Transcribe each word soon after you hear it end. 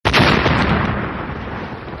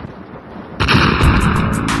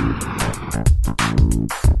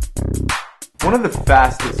One of the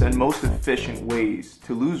fastest and most efficient ways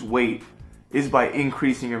to lose weight is by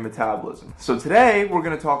increasing your metabolism. So today we're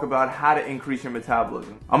going to talk about how to increase your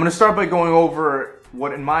metabolism. I'm going to start by going over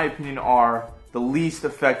what in my opinion are the least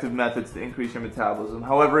effective methods to increase your metabolism.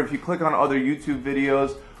 However, if you click on other YouTube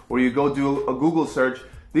videos or you go do a Google search,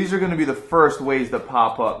 these are going to be the first ways that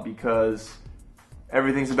pop up because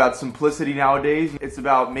everything's about simplicity nowadays. It's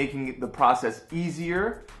about making the process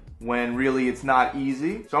easier when really it's not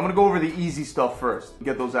easy. So I'm gonna go over the easy stuff first,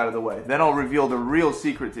 get those out of the way. Then I'll reveal the real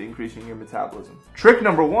secret to increasing your metabolism. Trick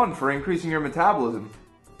number one for increasing your metabolism: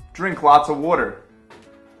 drink lots of water.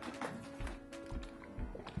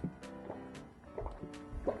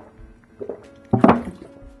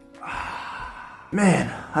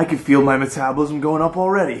 Man, I can feel my metabolism going up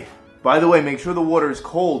already. By the way, make sure the water is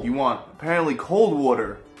cold. You want, apparently cold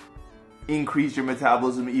water, increase your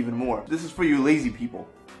metabolism even more. This is for you lazy people.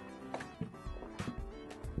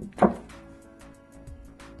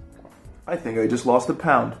 I think I just lost a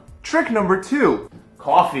pound. Trick number two,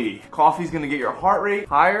 coffee. Coffee's gonna get your heart rate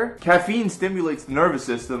higher. Caffeine stimulates the nervous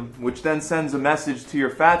system, which then sends a message to your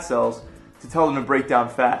fat cells to tell them to break down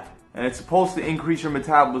fat. And it's supposed to increase your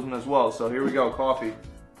metabolism as well. So here we go, coffee.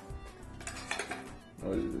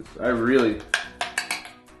 What is this?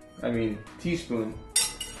 Teaspoon.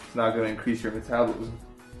 It's not gonna increase your metabolism.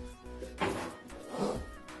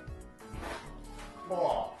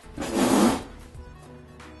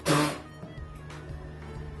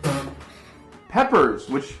 Peppers,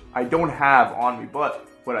 which I don't have on me, but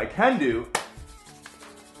what I can do,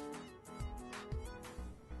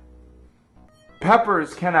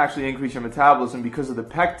 peppers can actually increase your metabolism because of the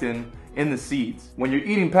pectin in the seeds. When you're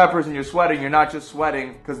eating peppers and you're sweating, you're not just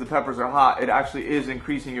sweating because the peppers are hot, it actually is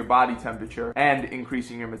increasing your body temperature and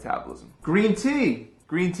increasing your metabolism. Green tea.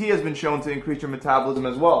 Green tea has been shown to increase your metabolism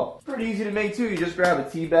as well. It's pretty easy to make too. You just grab a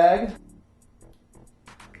tea bag.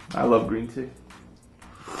 I love green tea.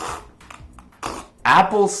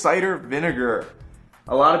 Apple cider vinegar.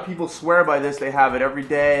 A lot of people swear by this. They have it every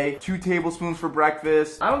day. 2 tablespoons for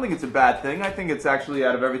breakfast. I don't think it's a bad thing. I think it's actually,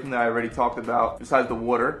 out of everything that I already talked about, besides the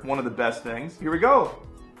water, one of the best things. Here we go.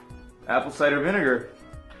 Apple cider vinegar.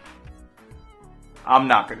 I'm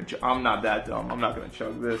not that dumb. I'm not gonna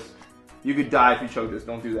chug this. You could die if you chug this,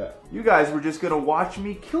 don't do that. You guys were just gonna watch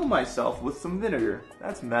me kill myself with some vinegar.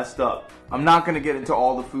 That's messed up. I'm not gonna get into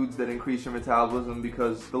all the foods that increase your metabolism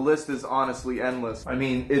because the list is honestly endless. I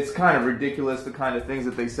mean, it's kind of ridiculous the kind of things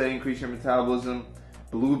that they say increase your metabolism.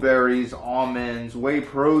 Blueberries, almonds, whey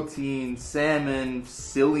protein, salmon,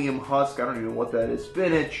 psyllium husk, I don't even know what that is,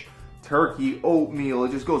 spinach, turkey, oatmeal,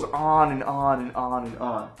 it just goes on and on and on and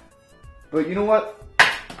on. But you know what?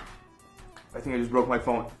 I think I just broke my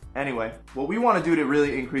phone. Anyway, what we want to do to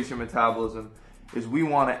really increase your metabolism is we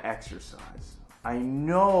want to exercise. I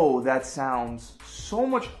know that sounds so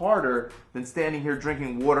much harder than standing here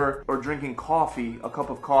drinking water or drinking coffee, a cup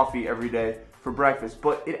of coffee every day for breakfast,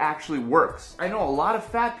 but it actually works. I know a lot of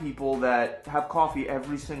fat people that have coffee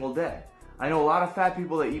every single day. I know a lot of fat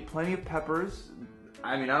people that eat plenty of peppers.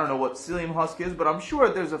 I mean, I don't know what psyllium husk is, but I'm sure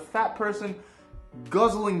there's a fat person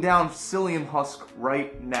guzzling down psyllium husk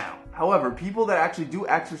right now. However, people that actually do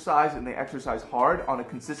exercise and they exercise hard on a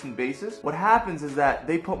consistent basis, what happens is that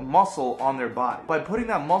they put muscle on their body. By putting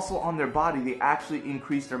that muscle on their body, they actually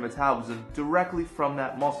increase their metabolism directly from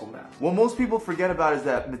that muscle mass. What most people forget about is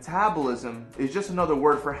that metabolism is just another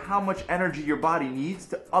word for how much energy your body needs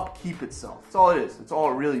to upkeep itself. That's all it is. That's all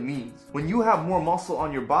it really means. When you have more muscle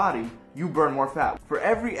on your body, you burn more fat. For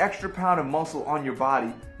every extra pound of muscle on your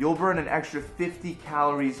body, you'll burn an extra 50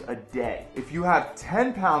 calories a day. If you have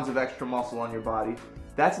 10 pounds of extra muscle on your body,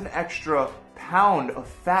 that's an extra pound of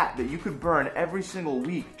fat that you could burn every single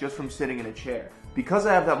week just from sitting in a chair. Because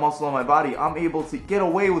I have that muscle on my body, I'm able to get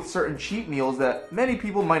away with certain cheat meals that many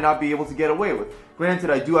people might not be able to get away with. Granted,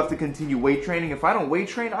 I do have to continue weight training. If I don't weight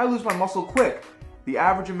train, I lose my muscle quick. The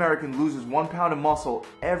average American loses 1 pound of muscle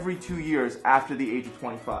every 2 years after the age of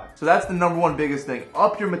 25. So that's the number one biggest thing.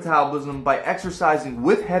 Up your metabolism by exercising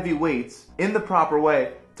with heavy weights in the proper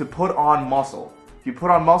way to put on muscle. If you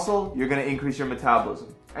put on muscle, you're gonna increase your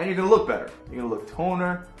metabolism. And you're gonna look better. You're gonna look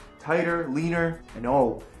toner, tighter, leaner. And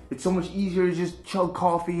oh, it's so much easier to just chug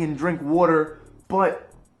coffee and drink water.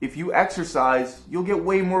 But if you exercise, you'll get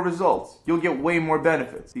way more results. You'll get way more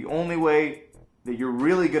benefits. The only way that you're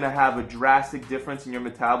really gonna have a drastic difference in your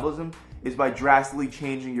metabolism is by drastically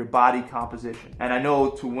changing your body composition. And I know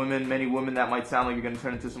to women, many women, that might sound like you're gonna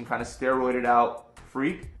turn into some kind of steroided out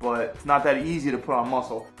freak, but it's not that easy to put on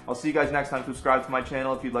muscle. I'll see you guys next time. Subscribe to my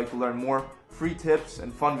channel if you'd like to learn more free tips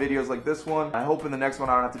and fun videos like this one. I hope in the next one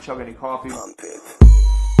I don't have to chug any coffee.